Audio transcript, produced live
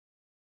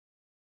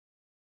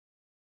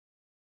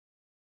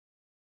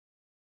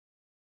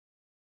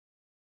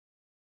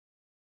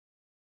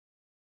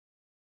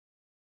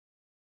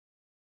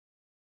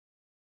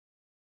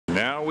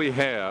now we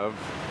have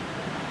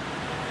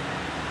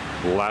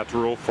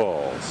lateral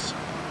falls.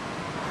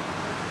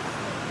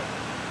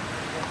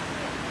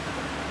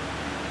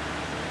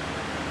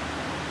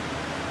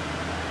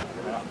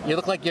 You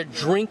look like you're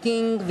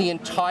drinking the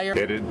entire...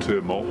 Headed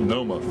to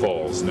Multnomah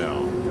Falls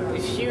now.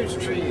 These huge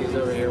trees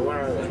over here, what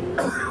are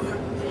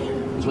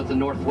they? It's with the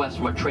Northwest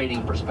from a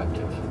trading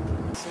perspective.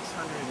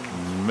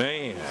 600.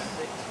 Man,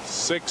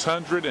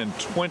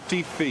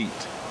 620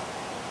 feet.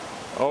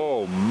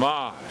 Oh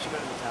my.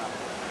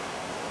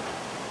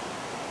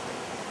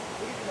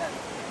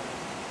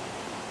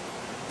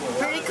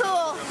 Pretty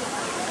cool.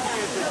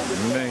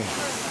 Man.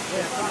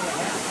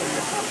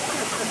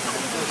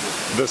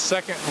 The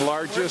second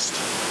largest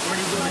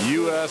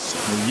U.S.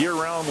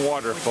 year-round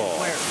waterfall,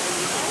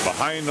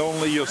 behind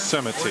only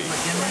Yosemite.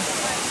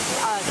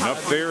 And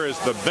up there is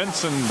the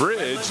Benson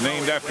Bridge,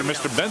 named after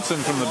Mr. Benson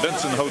from the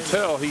Benson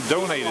Hotel. He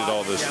donated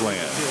all this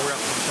land.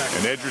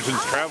 And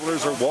Edgerton's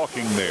travelers are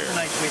walking there.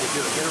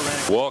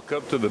 Walk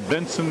up to the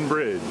Benson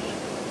Bridge.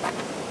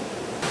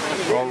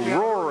 A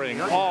roaring,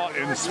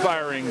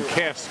 awe-inspiring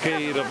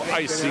cascade of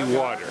icy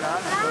water.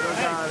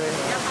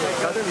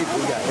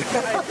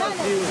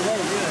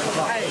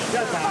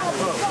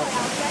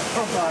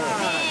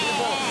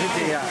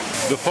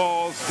 The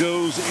falls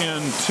goes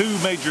in two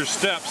major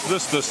steps.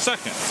 This is the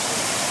second.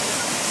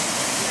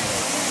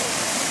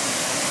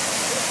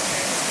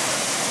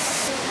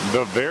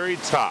 The very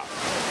top.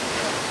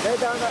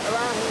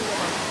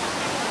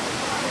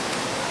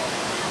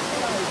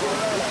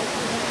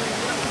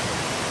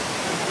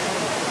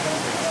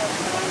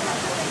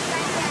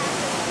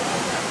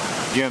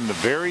 Again, the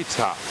very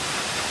top.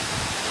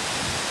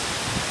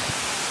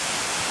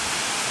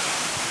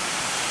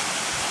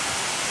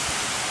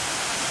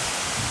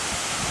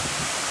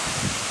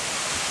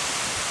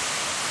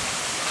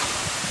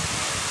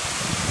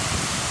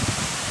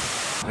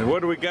 And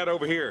what do we got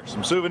over here?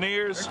 Some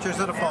souvenirs? Pictures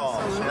of the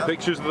falls. Yep.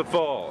 Pictures of the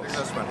falls. Here's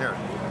this one here.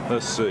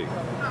 Let's see.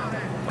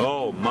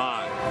 Oh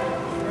my.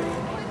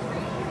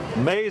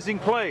 Amazing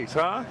place,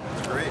 huh?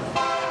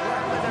 Great.